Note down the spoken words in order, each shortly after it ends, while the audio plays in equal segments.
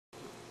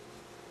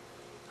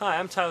Hi,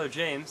 I'm Tyler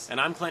James.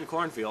 And I'm Clint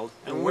Cornfield.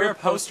 And we're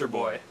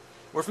Posterboy.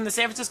 We're from the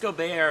San Francisco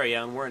Bay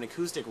Area, and we're an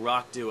acoustic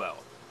rock duo.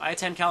 I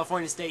attend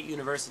California State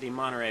University,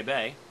 Monterey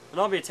Bay. And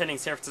I'll be attending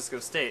San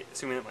Francisco State,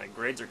 assuming that my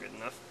grades are good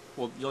enough.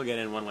 Well, you'll get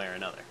in one way or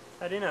another.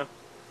 How do you know?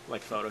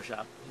 Like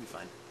Photoshop. You'll be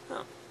fine.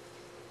 Oh.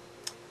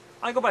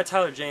 I go by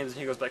Tyler James and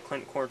he goes by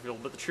Clint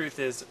Cornfield, but the truth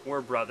is,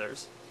 we're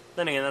brothers.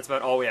 Then again, that's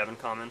about all we have in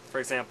common. For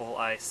example,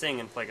 I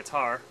sing and play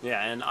guitar.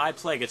 Yeah, and I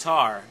play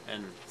guitar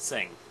and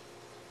sing.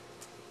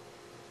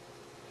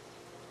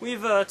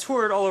 We've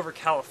toured all over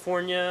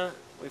California.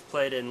 We've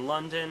played in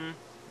London.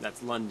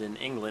 That's London,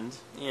 England.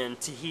 In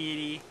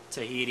Tahiti.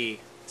 Tahiti.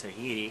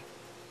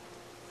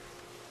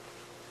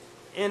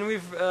 And we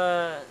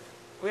have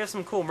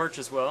some cool merch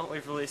as well.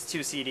 We've released 2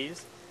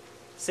 CDs.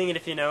 Sing It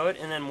If You Know It,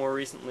 and then more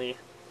recently,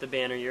 The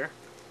Banner Year.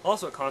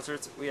 Also at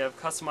concerts, we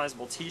have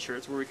customizable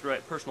t-shirts where we can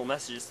write personal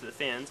messages to the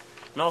fans.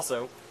 And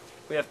also,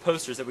 we have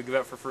posters that we give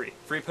out for free.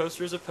 Free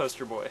posters of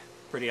Posterboy.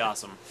 Pretty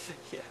awesome.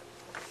 Yeah.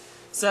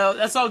 So,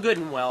 that's all good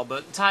and well,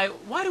 but Ty,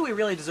 why do we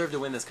really deserve to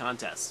win this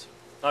contest?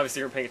 Obviously,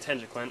 you're paying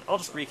attention, Clint. I'll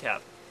just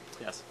recap.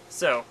 Yes.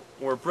 So,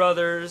 we're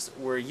brothers,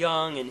 we're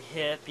young and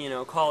hip,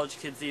 college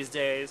kids these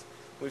days.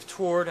 We've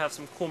toured, have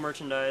some cool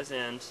merchandise,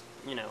 and,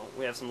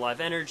 we have some live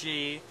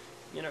energy,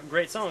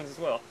 great songs as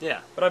well.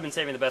 Yeah. But I've been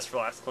saving the best for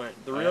last,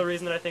 Clint. The real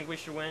reason that I think we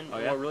should win,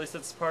 and what really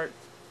sets us apart,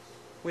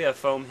 we have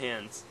foam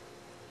hands.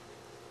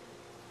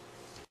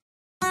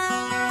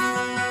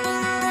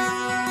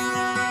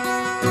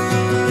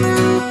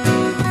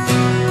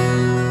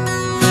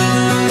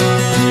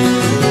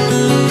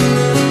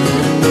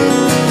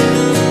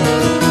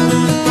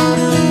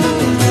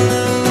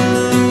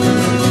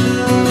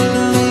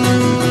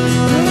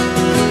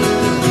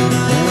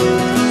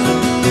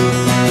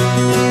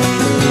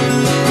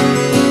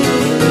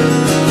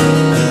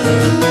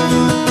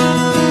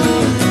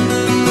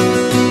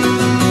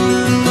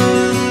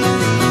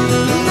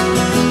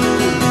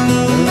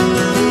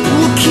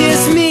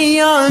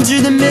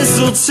 Under the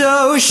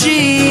mistletoe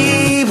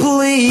she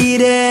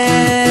pleaded,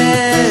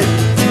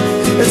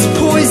 it's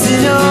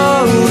poison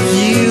oak,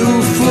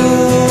 you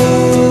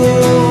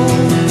fool.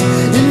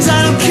 And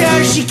I don't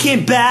care if she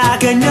came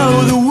back, I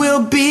know that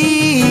we'll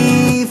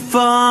be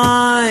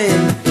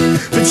fine.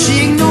 But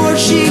she ignored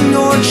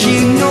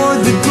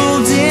the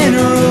golden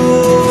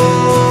rule.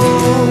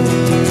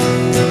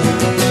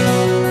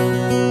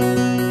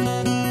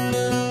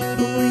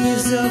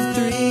 Leaves of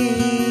 3,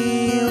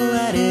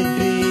 let it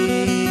be.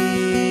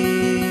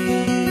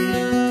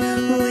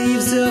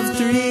 Of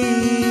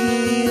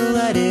 3,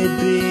 let it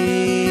be.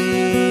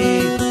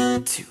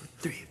 2,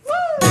 3, 4.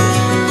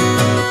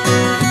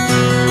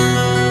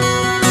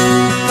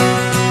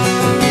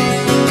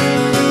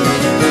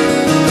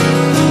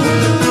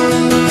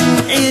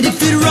 And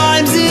if it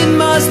rhymes, it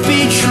must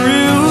be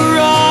true,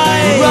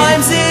 right?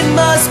 Rhymes, it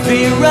must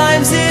be.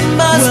 Rhymes, it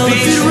must be. Well,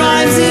 if it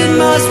rhymes, it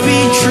must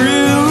be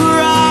true,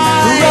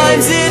 right?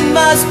 Rhymes, it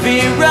must be.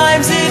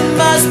 Rhymes, it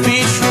must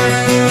be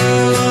true.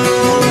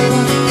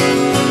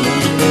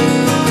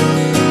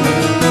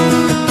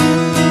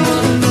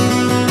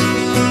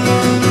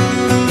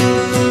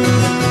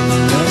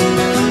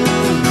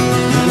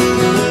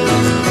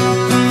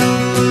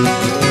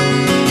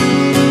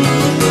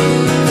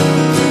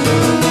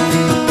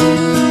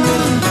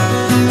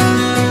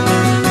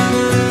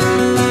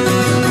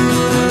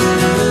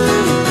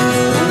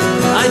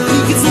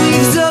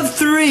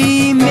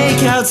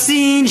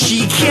 Scene,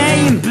 she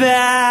came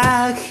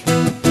back.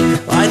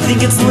 I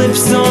think it's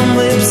lips on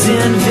lips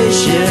and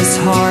vicious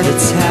heart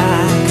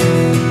attack.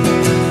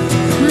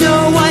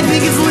 No, I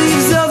think it's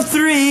leaves of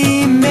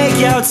 3,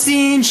 make out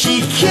scene,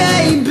 she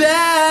came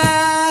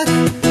back.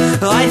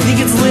 I think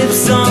it's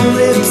lips on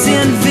lips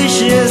and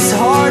vicious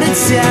heart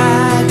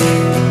attack.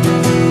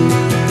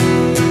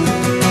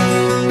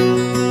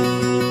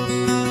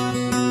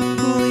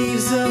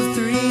 Leaves of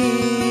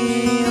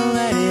 3,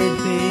 let it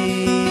be.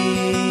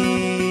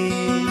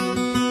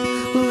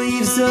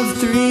 Leaves of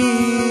 3,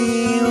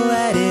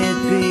 let it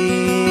be.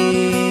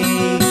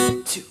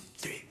 2,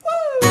 3,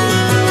 woo!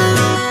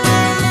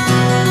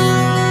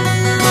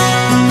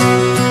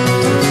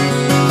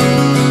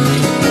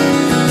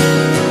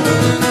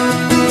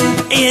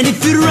 And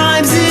if it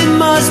rhymes, it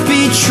must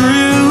be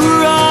true,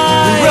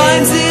 right?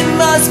 Rhymes, it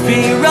must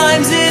be.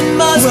 Rhymes, it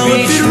must be. Well,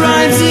 if it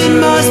rhymes, it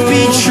must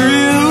be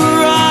true,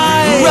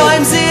 right?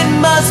 Rhymes, it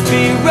must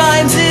be.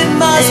 Rhymes, it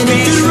must be.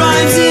 And if it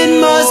rhymes,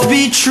 it must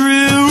be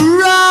true,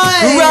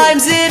 right?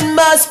 Rhymes, it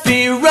must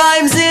be.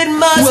 Rhymes, it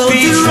must be. Well, if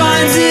it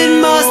rhymes,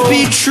 it must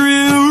be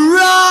true,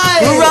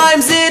 right?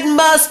 Rhymes, it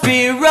must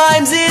be.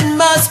 Rhymes, it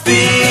must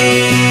be.